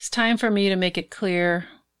It's time for me to make it clear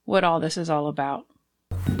what all this is all about.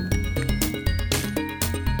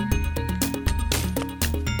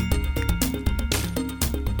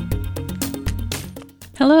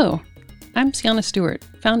 Hello, I'm Sienna Stewart,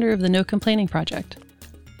 founder of the No Complaining Project.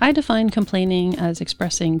 I define complaining as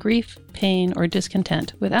expressing grief, pain, or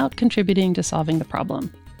discontent without contributing to solving the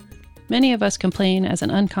problem. Many of us complain as an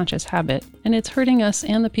unconscious habit, and it's hurting us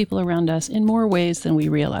and the people around us in more ways than we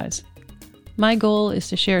realize. My goal is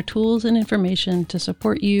to share tools and information to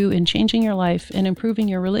support you in changing your life and improving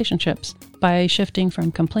your relationships by shifting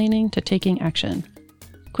from complaining to taking action.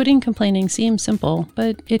 Quitting complaining seems simple,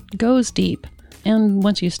 but it goes deep, and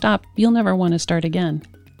once you stop, you'll never want to start again.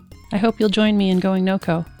 I hope you'll join me in going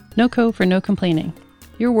NoCo. NoCo for no complaining.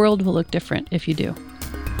 Your world will look different if you do.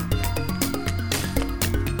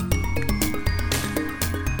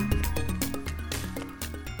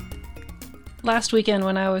 Last weekend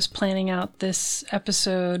when I was planning out this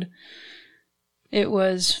episode, it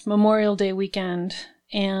was Memorial Day weekend,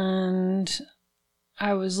 and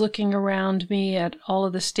I was looking around me at all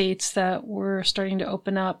of the states that were starting to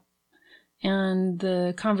open up and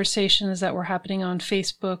the conversations that were happening on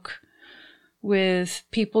Facebook with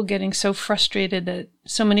people getting so frustrated that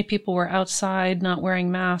so many people were outside not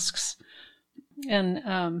wearing masks.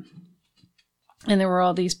 And there were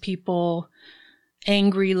all these people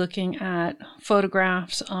angry looking at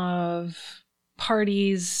photographs of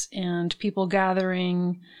parties and people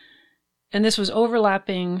gathering. And this was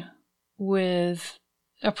overlapping with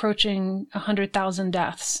approaching 100,000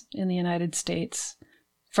 deaths in the United States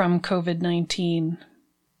from COVID-19.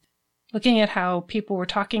 Looking at how people were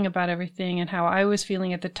talking about everything and how I was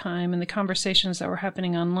feeling at the time and the conversations that were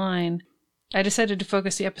happening online, I decided to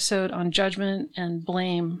focus the episode on judgment and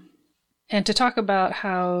blame, and to talk about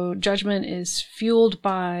how judgment is fueled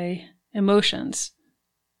by emotions.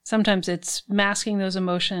 Sometimes it's masking those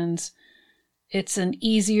emotions. It's an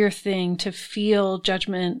easier thing to feel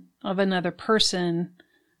judgment of another person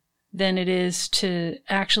than it is to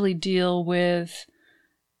actually deal with,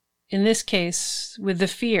 in this case, with the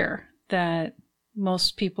fear that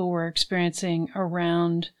most people were experiencing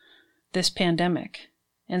around this pandemic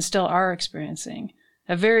and still are experiencing.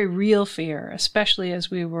 A very real fear, especially as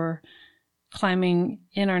we were climbing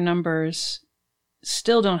in our numbers,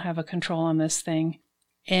 still don't have a control on this thing.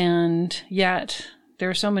 And yet there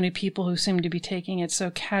are so many people who seem to be taking it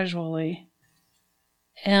so casually.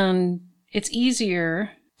 And it's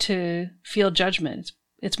easier to feel judgment.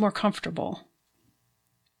 It's more comfortable.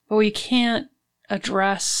 But we can't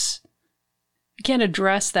address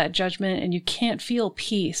that judgment, and you can't feel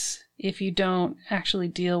peace if you don't actually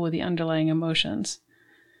deal with the underlying emotions.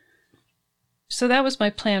 So that was my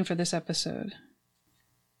plan for this episode.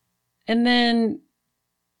 And then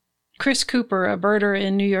Chris Cooper, a birder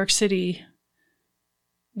in New York City,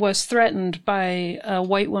 was threatened by a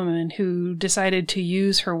white woman who decided to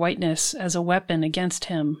use her whiteness as a weapon against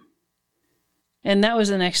him. And that was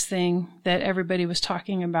the next thing that everybody was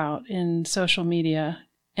talking about in social media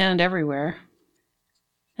and everywhere.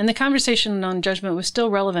 And the conversation on judgment was still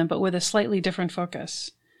relevant, but with a slightly different focus.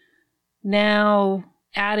 Now,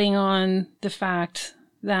 adding on the fact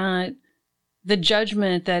that the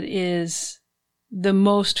judgment that is the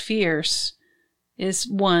most fierce is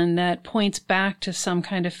one that points back to some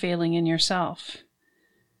kind of failing in yourself.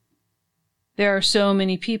 There are so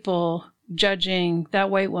many people judging that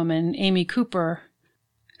white woman, Amy Cooper,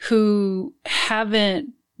 who haven't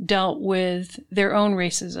dealt with their own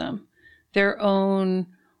racism, their own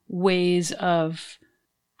ways of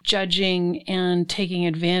judging and taking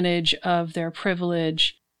advantage of their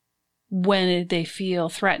privilege when they feel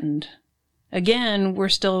threatened. Again, we're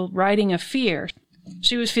still riding a fear.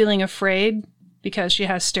 She was feeling afraid because she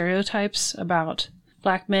has stereotypes about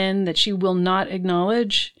Black men that she will not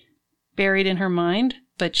acknowledge, buried in her mind,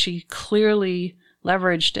 but she clearly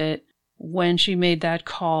leveraged it when she made that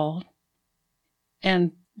call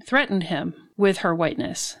and threatened him with her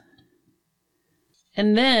whiteness.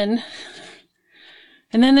 And then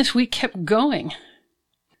this week kept going.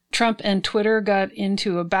 Trump and Twitter got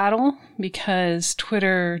into a battle because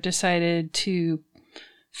Twitter decided to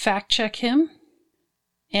fact check him,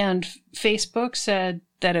 and Facebook said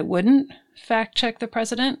that it wouldn't fact check the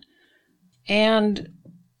president. And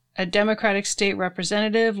a Democratic state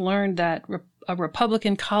representative learned that a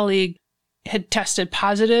Republican colleague had tested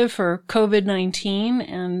positive for COVID-19,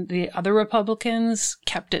 and the other Republicans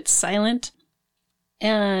kept it silent.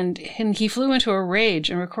 And he flew into a rage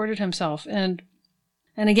and recorded himself. And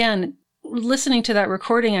again, listening to that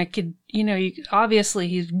recording, I could, obviously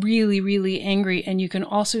he's really, really angry. And you can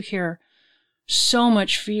also hear so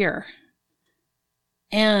much fear.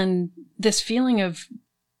 And this feeling of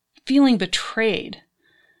feeling betrayed,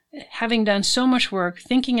 having done so much work,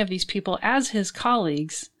 thinking of these people as his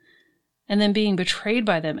colleagues, and then being betrayed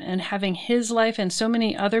by them and having his life and so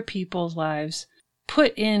many other people's lives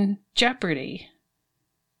put in jeopardy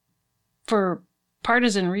for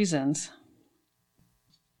partisan reasons.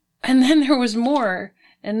 And then there was more.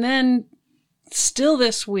 And then still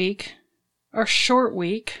this week, or short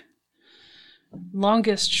week,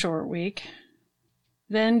 longest short week,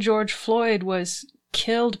 then George Floyd was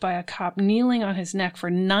killed by a cop kneeling on his neck for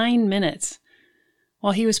 9 minutes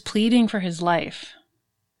while he was pleading for his life.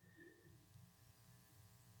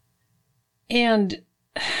 And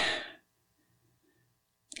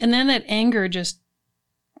then that anger just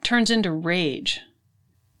turns into rage.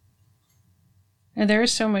 And there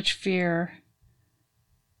is so much fear.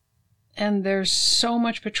 And there's so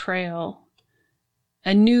much betrayal.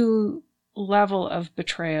 A new level of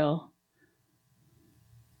betrayal.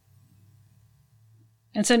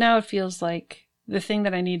 And so now it feels like the thing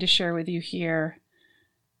that I need to share with you here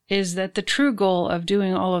is that the true goal of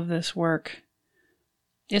doing all of this work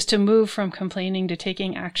is to move from complaining to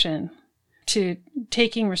taking action, to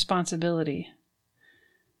taking responsibility.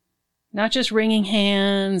 Not just wringing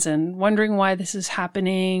hands and wondering why this is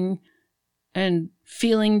happening and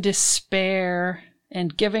feeling despair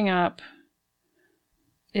and giving up.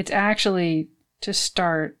 It's actually to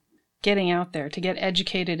start getting out there, to get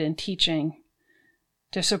educated and teaching,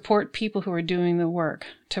 to support people who are doing the work,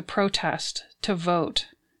 to protest, to vote,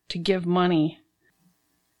 to give money,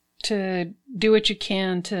 to do what you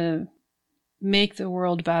can to make the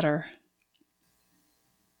world better.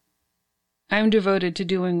 I'm devoted to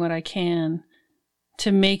doing what I can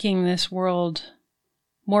to making this world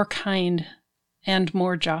more kind and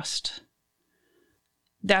more just.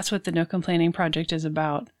 That's what the No Complaining Project is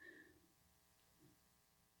about.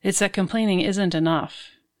 It's that complaining isn't enough.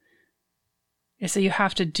 It's that you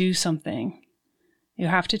have to do something. You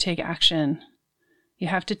have to take action. You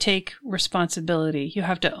have to take responsibility. You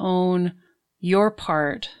have to own your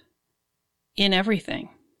part in everything.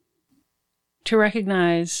 To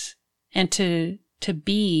recognize and to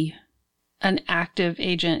be an active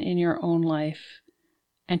agent in your own life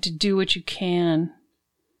and to do what you can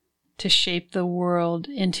to shape the world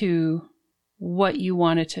into what you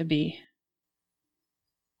want it to be.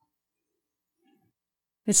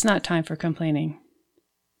 It's not time for complaining.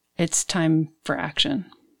 It's time for action.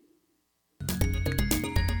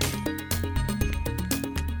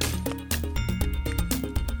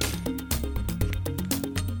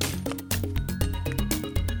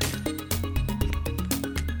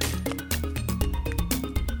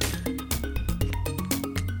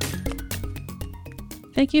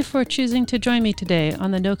 Thank you for choosing to join me today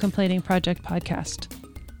on the No Complaining Project podcast.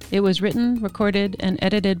 It was written, recorded, and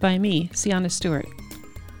edited by me, Sienna Stewart.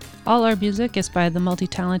 All our music is by the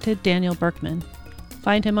multi-talented Daniel Berkman.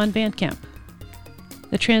 Find him on Bandcamp.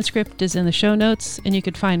 The transcript is in the show notes, and you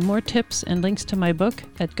can find more tips and links to my book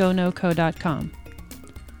at gonoco.com.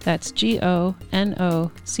 That's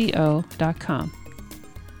GONOCO.com.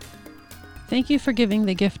 Thank you for giving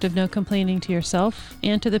the gift of no complaining to yourself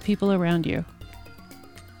and to the people around you.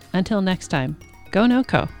 Until next time, go no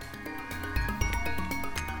co.